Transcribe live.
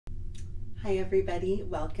Hi everybody,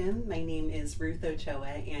 welcome. My name is Ruth Ochoa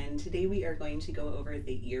and today we are going to go over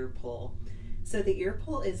the ear pull. So the ear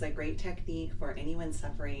pull is a great technique for anyone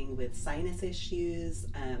suffering with sinus issues,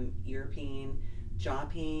 ear pain, jaw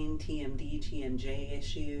pain, TMD, TMJ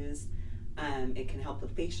issues. It can help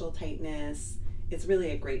with facial tightness. It's really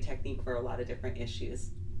a great technique for a lot of different issues.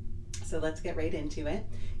 So let's get right into it.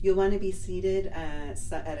 You'll want to be seated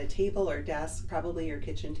at a table or desk, probably your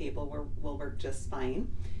kitchen table will work just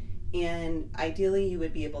fine. And ideally you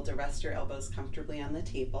would be able to rest your elbows comfortably on the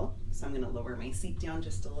table. So I'm going to lower my seat down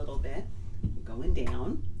just a little bit, going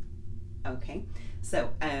down. Okay,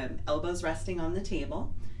 so elbows resting on the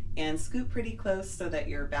table and scoot pretty close so that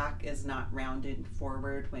your back is not rounded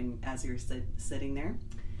forward as you're sitting there.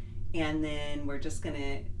 And then we're just going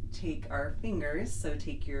to take our fingers, so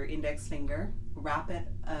take your index finger, wrap it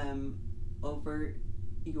over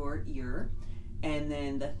your ear, and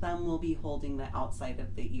then the thumb will be holding the outside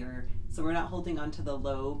of the ear. So we're not holding onto the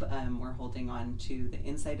lobe, we're holding on to the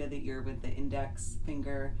inside of the ear with the index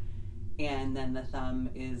finger, and then the thumb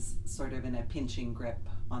is sort of in a pinching grip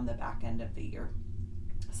on the back end of the ear.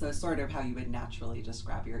 So sort of how you would naturally just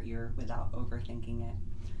grab your ear without overthinking it.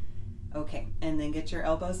 Okay, and then get your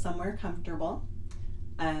elbows somewhere comfortable.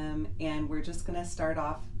 And we're just going to start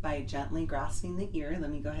off by gently grasping the ear. Let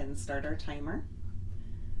me go ahead and start our timer.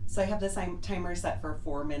 So I have this timer set for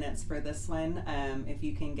 4 minutes for this one. If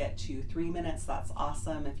you can get to 3 minutes, that's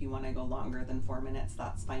awesome. If you want to go longer than 4 minutes,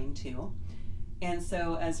 that's fine too. And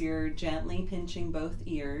so as you're gently pinching both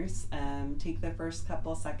ears, take the first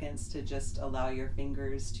couple seconds to just allow your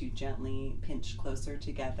fingers to gently pinch closer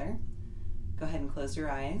together. Go ahead and close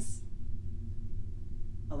your eyes.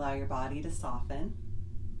 Allow your body to soften.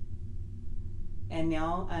 And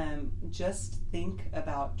now just think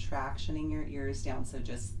about tractioning your ears down. So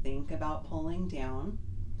just think about pulling down.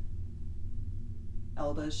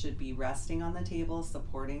 Elbows should be resting on the table,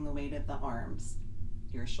 supporting the weight of the arms.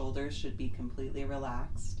 Your shoulders should be completely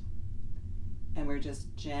relaxed. And we're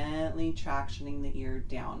just gently tractioning the ear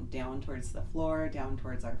down towards the floor, down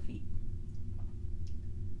towards our feet.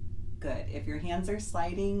 Good. If your hands are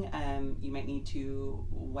sliding, you might need to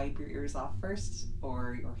wipe your ears off first,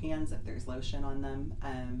 or your hands if there's lotion on them,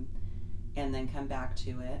 and then come back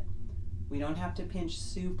to it. We don't have to pinch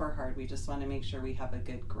super hard. We just want to make sure we have a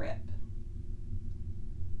good grip.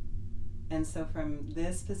 And so from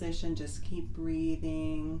this position, just keep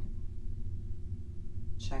breathing.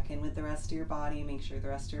 Check in with the rest of your body. Make sure the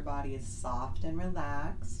rest of your body is soft and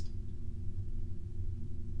relaxed.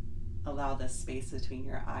 Allow the space between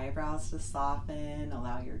your eyebrows to soften.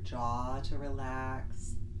 Allow your jaw to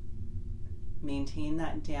relax. Maintain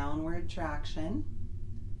that downward traction.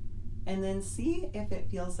 And then see if it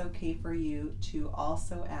feels okay for you to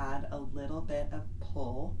also add a little bit of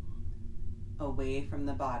pull away from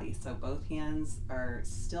the body. So both hands are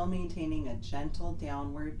still maintaining a gentle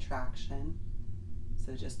downward traction.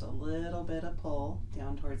 So just a little bit of pull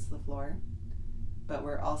down towards the floor. But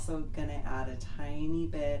we're also going to add a tiny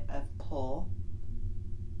bit of pull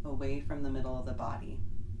away from the middle of the body.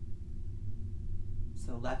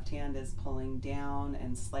 So left hand is pulling down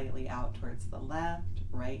and slightly out towards the left.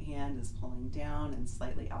 Right hand is pulling down and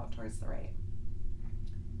slightly out towards the right.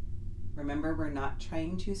 Remember, we're not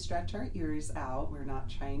trying to stretch our ears out. We're not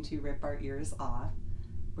trying to rip our ears off.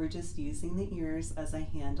 We're just using the ears as a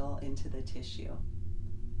handle into the tissue.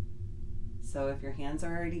 So if your hands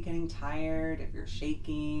are already getting tired, if you're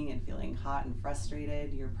shaking and feeling hot and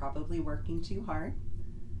frustrated, you're probably working too hard.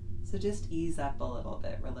 So just ease up a little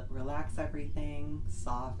bit. Relax everything,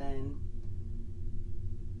 soften,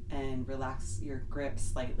 and relax your grip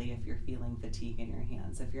slightly if you're feeling fatigue in your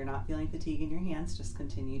hands. If you're not feeling fatigue in your hands, just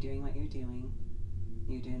continue doing what you're doing.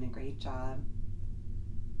 You're doing a great job.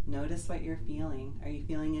 Notice what you're feeling. Are you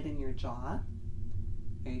feeling it in your jaw?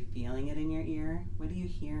 Are you feeling it in your ear? What are you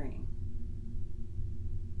hearing?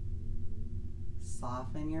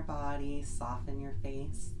 Soften your body, soften your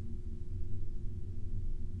face.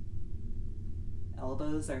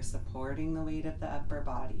 Elbows are supporting the weight of the upper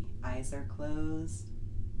body. Eyes are closed.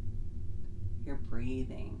 You're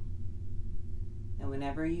breathing. And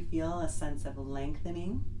whenever you feel a sense of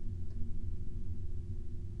lengthening,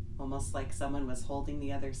 almost like someone was holding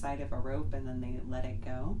the other side of a rope and then they let it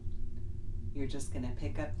go, you're just going to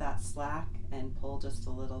pick up that slack and pull just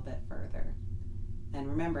a little bit further. And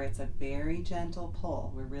remember, it's a very gentle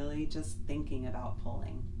pull. We're really just thinking about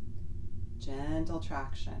pulling. Gentle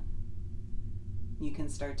traction. You can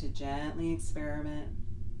start to gently experiment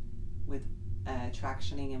with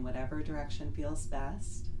tractioning in whatever direction feels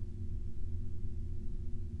best.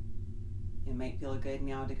 It might feel good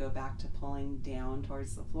now to go back to pulling down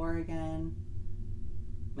towards the floor again.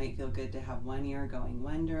 Might feel good to have one ear going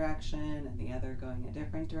one direction and the other going a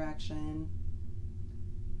different direction.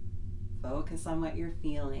 Focus on what you're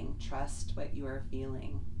feeling. Trust what you are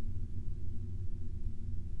feeling.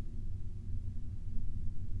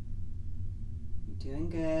 You're doing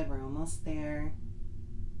good. We're almost there.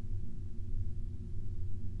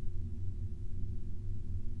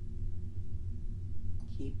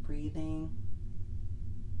 Keep breathing.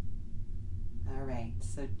 All right,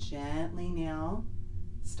 so gently now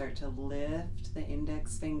start to lift the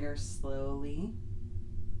index finger slowly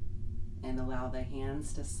and allow the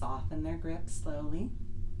hands to soften their grip slowly.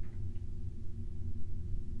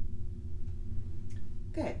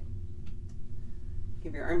 Good.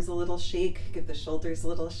 Give your arms a little shake, give the shoulders a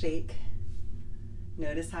little shake.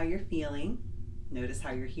 Notice how you're feeling. Notice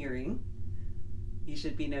how you're hearing. You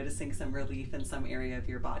should be noticing some relief in some area of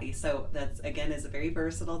your body. So that's, again, is a very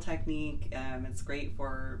versatile technique. It's great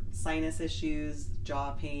for sinus issues,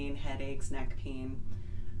 jaw pain, headaches, neck pain,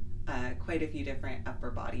 quite a few different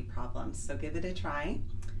upper body problems. So give it a try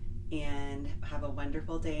and have a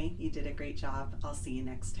wonderful day. You did a great job. I'll see you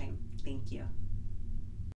next time. Thank you.